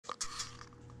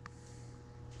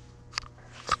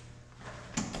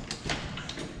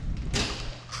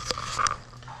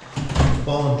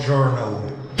Buongiorno.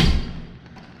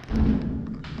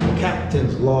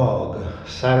 Captain's log,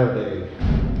 Saturday,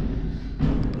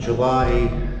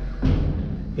 July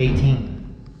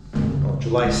 18. Oh,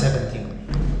 July 17.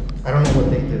 I don't know what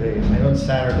day today is. I know it's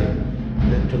Saturday.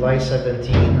 Then July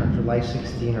 17 or July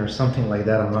 16 or something like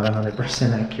that. I'm not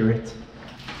 100% accurate.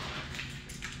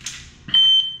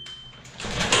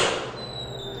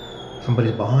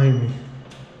 Somebody's behind me.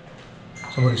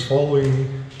 Somebody's following me.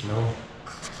 No.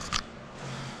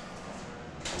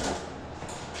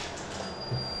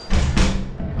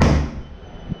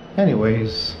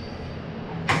 Anyways,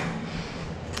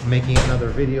 I'm making another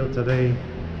video today.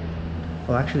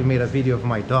 Well, I actually made a video of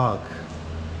my dog.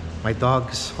 My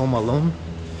dog's home alone.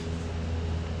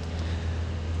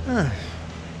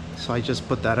 So I just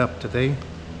put that up today.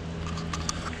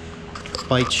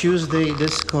 By Tuesday,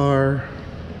 this car,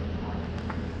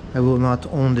 I will not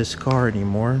own this car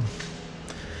anymore.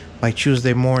 By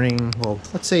Tuesday morning, well,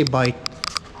 let's say by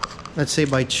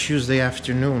Tuesday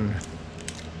afternoon,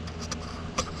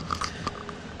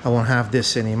 I won't have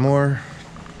this anymore.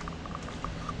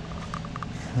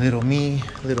 Little mini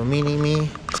me.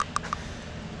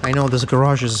 I know this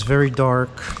garage is very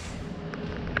dark.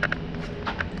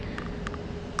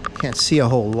 Can't see a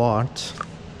whole lot.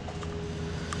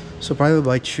 So probably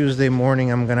by Tuesday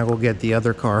morning, I'm gonna go get the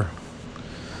other car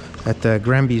at the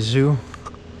Granby Zoo.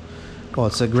 Well,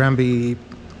 it's a Granby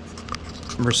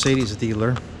Mercedes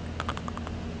dealer.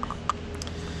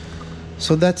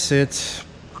 So that's it.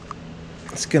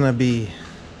 It's gonna be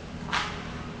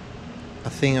a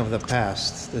thing of the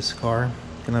past. This car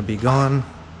gonna be gone.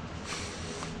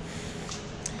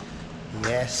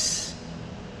 Yes.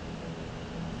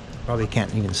 Probably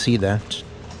can't even see that.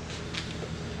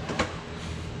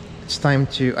 It's time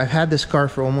to... I've had this car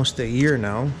for almost a year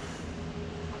now.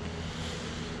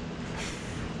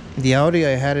 The Audi,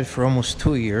 I had it for almost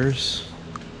 2 years.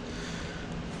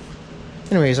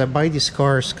 Anyways, I buy these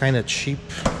cars kind of cheap.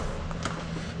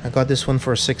 I got this one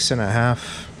for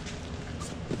 $6.5.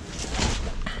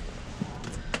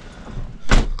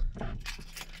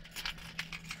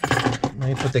 Let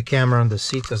me put the camera on the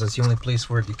seat because that's the only place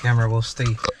where the camera will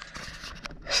stay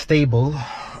stable.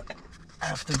 I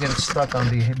have to get it stuck on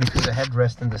between the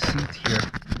headrest and the seat here.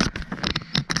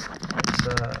 It's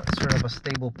sort of a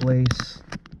stable place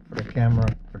for the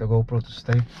camera, for the GoPro to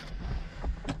stay.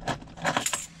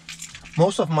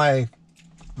 Most of my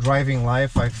driving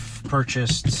life, I've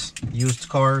purchased used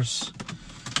cars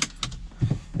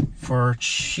for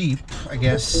cheap, I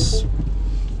guess,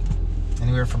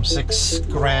 anywhere from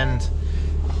 $6,000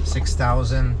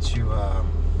 to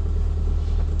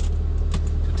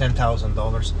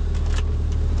 $10,000.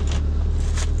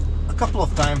 A couple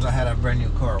of times I had a brand new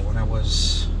car. When I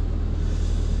was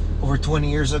over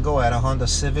 20 years ago, I had a Honda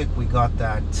Civic. I got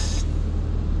that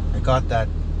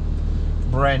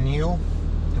brand new.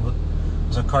 It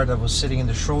was a car that was sitting in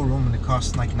the showroom and it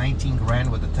cost like 19 grand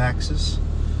with the taxes.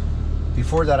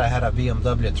 Before that, I had a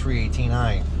BMW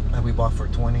 318i that we bought for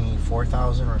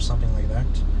 24,000 or something like that.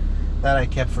 That I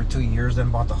kept for 2 years,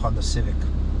 then bought the Honda Civic.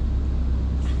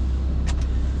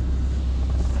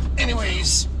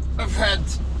 Anyways, I've had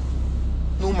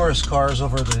numerous cars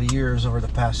over the years, over the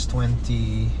past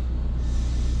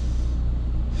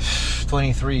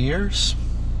 23 years.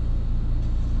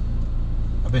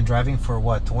 I've been driving for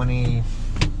what,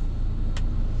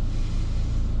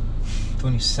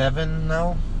 27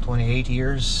 now? 28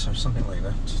 years or something like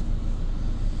that.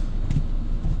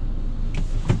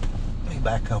 Let me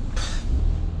back up.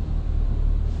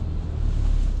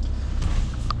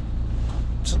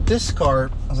 So this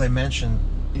car, as I mentioned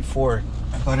before,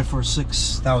 I got it for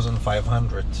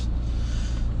 $6,500.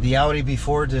 The Audi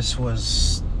before this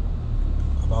was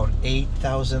about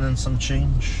 8,000 and some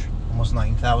change, almost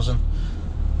 9,000.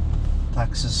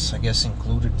 Taxes, I guess,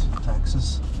 included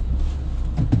taxes.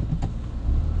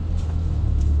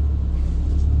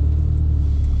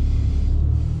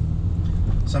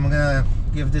 So I'm gonna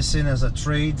give this in as a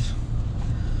trade.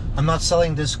 I'm not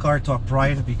selling this car to a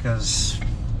pride because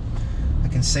I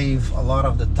can save a lot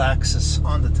of the taxes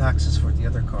on the taxes for the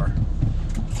other car.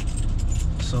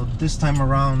 So this time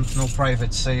around, no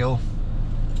private sale.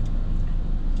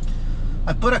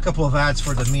 I put a couple of ads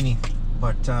for the Mini,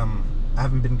 but I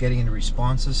haven't been getting any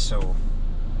responses, so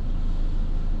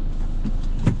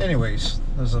anyways,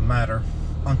 doesn't matter.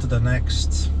 On to the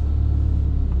next.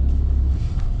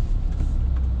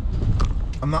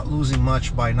 I'm not losing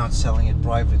much by not selling it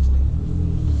privately.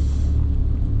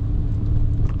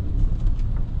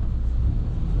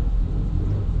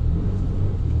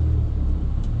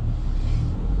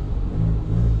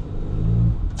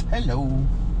 Hello.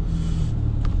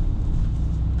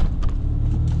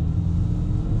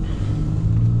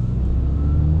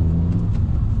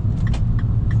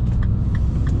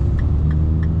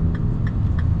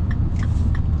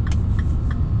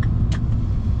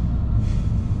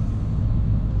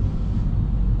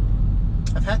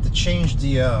 change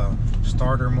the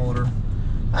starter motor.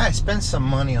 I spent some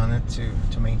money on it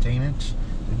to maintain it,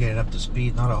 to get it up to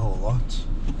speed. Not a whole lot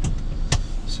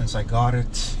since I got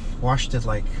it. Washed it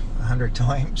like 100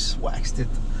 times, waxed it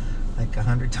like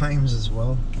 100 times as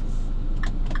well.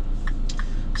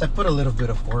 So I put a little bit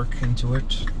of work into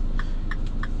it,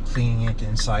 cleaning it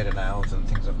inside and out and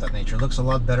things of that nature. It looks a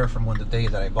lot better from the day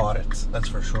that I bought it, that's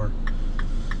for sure.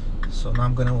 So now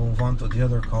I'm gonna move on to the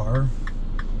other car.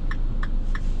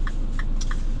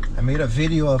 I made a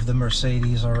video of the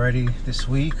Mercedes already this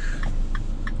week,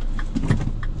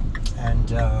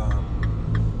 and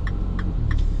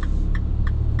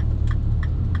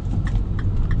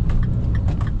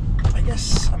I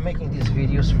guess I'm making these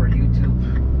videos for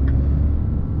YouTube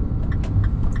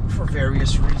for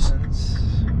various reasons.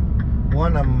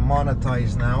 One, I'm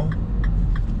monetized now,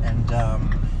 and I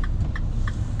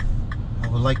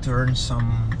would like to earn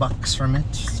some bucks from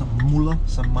it, some moolah,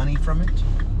 some money from it.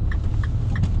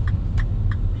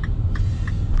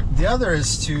 The other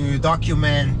is to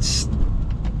document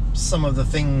some of the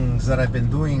things that I've been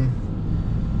doing,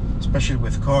 especially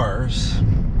with cars,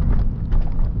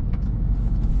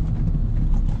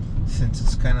 since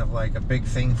it's kind of like a big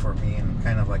thing for me and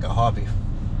kind of like a hobby.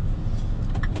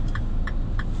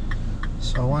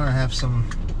 So I want to have some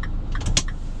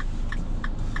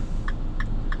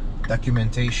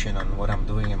documentation on what I'm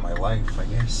doing in my life, I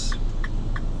guess.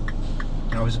 I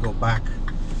can always go back.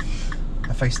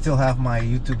 If I still have my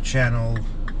YouTube channel,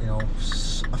 you know,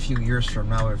 a few years from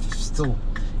now, if it's still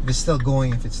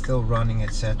going, if it's still running,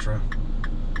 etc.,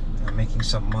 I'm making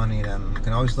some money, then I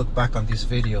can always look back on these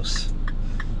videos,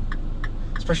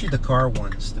 especially the car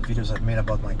ones, the videos I've made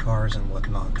about my cars and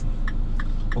whatnot.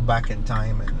 Go back in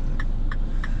time and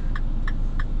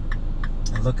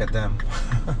look at them.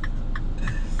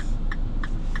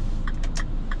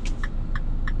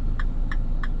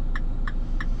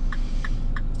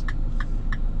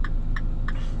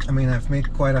 I mean, I've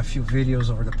made quite a few videos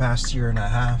over the past year and a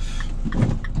half.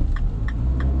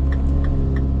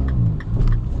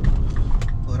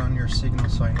 Put on your signal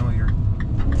so I know you're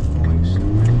voiced.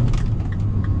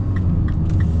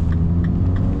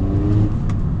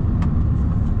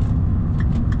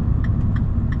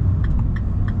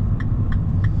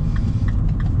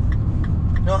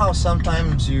 You know how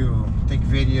sometimes you take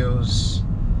videos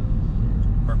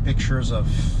or pictures of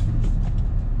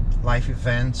life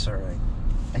events, or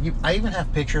like, I even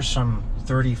have pictures from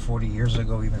 30, 40 years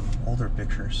ago, even older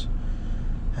pictures.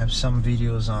 I have some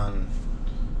videos on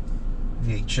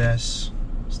VHS,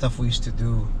 stuff we used to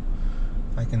do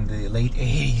like in the late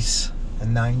 80s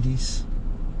and 90s.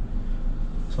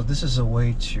 So this is a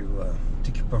way to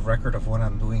keep a record of what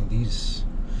I'm doing these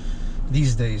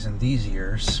days and these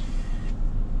years.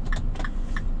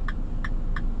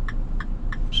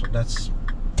 So that's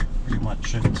pretty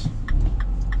much it.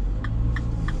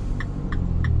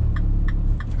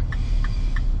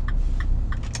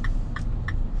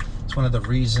 It's one of the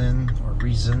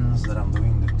reasons that I'm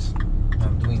doing this.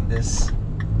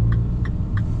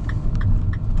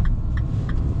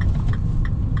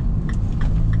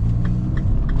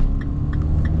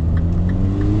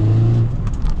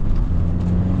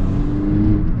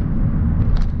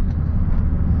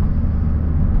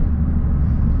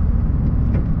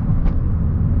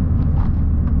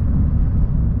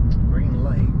 Green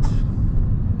light.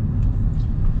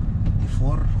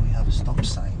 Before we have a stop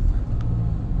sign.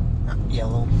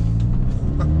 Yellow.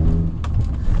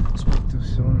 Spoke too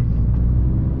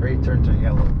soon. Red turned to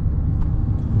yellow.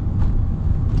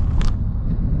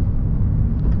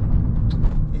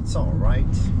 It's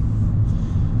alright.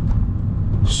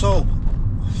 So,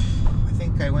 I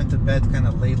think I went to bed kind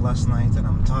of late last night and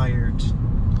I'm tired.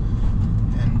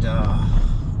 And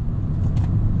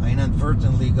I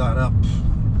inadvertently got up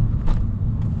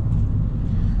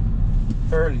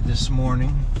early this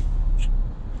morning.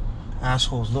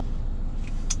 Assholes, look.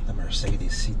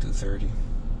 Mercedes C230,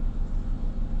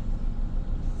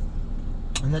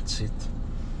 and that's it.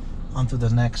 On to the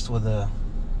next with the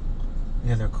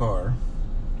other car.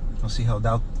 We'll see how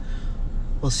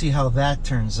that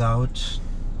turns out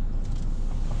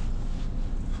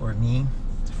for me.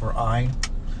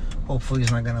 Hopefully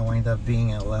it's not gonna wind up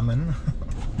being a lemon.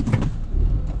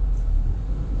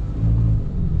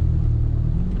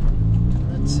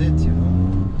 That's it, you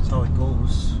know. That's how it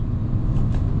goes.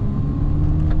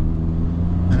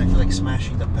 I feel like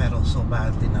smashing the pedal so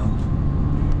badly now.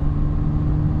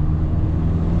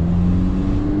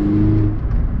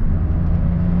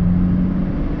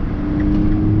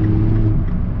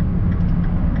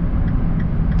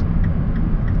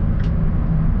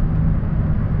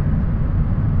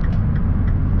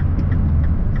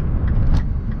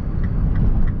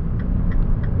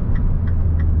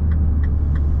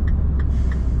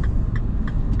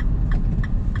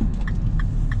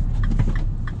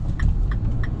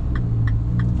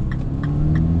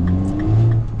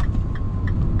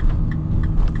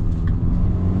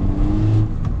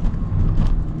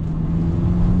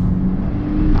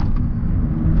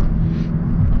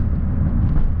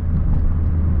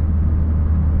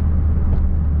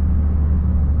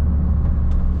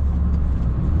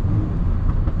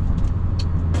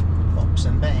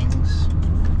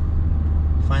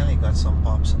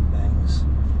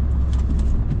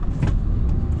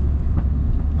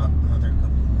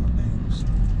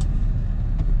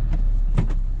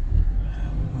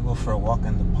 for a walk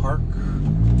in the park.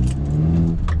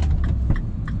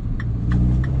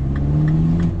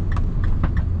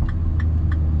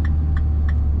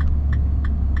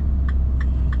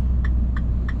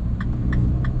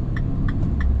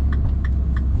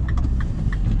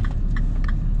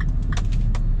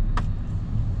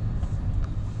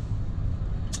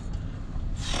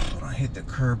 Hit the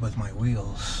curb with my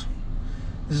wheels.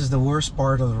 This is the worst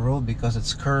part of the road because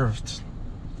it's curved,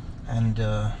 and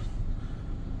okay,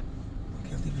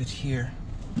 leave it here,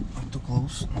 not too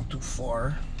close, not too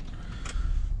far.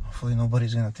 Hopefully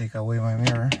nobody's gonna take away my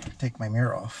mirror, take my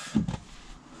mirror off.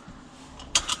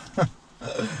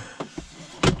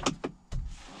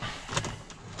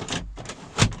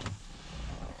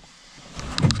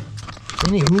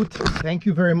 Anywho, thank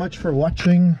you very much for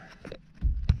watching.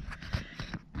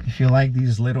 If you like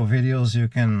these little videos, you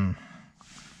can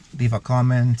leave a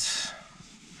comment,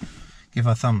 give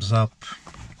a thumbs up,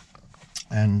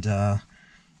 and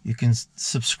you can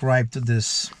subscribe to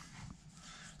this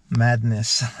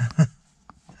madness.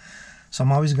 So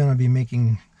I'm always going to be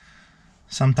making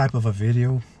some type of a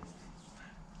video.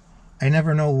 I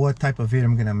never know what type of video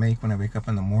I'm going to make when I wake up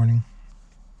in the morning.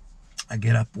 I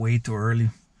get up way too early.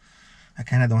 I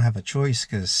kind of don't have a choice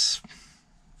because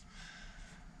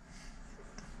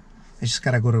I just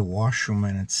gotta go to the washroom,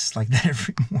 and it's like that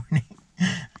every morning.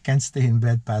 I can't stay in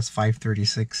bed past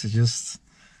 5:36. It's just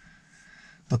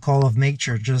the call of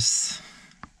nature just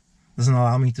doesn't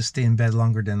allow me to stay in bed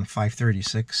longer than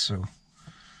 5:36. So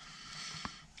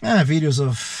videos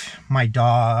of my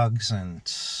dogs and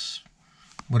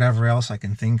whatever else I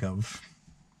can think of,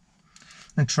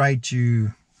 and try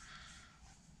to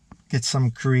get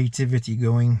some creativity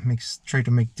going. Try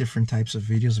to make different types of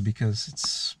videos because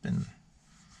it's been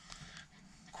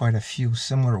quite a few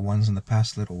similar ones in the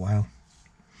past little while.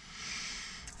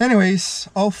 Anyways,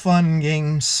 all fun and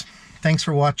games. Thanks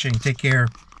for watching. Take care.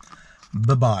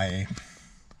 Bye-bye.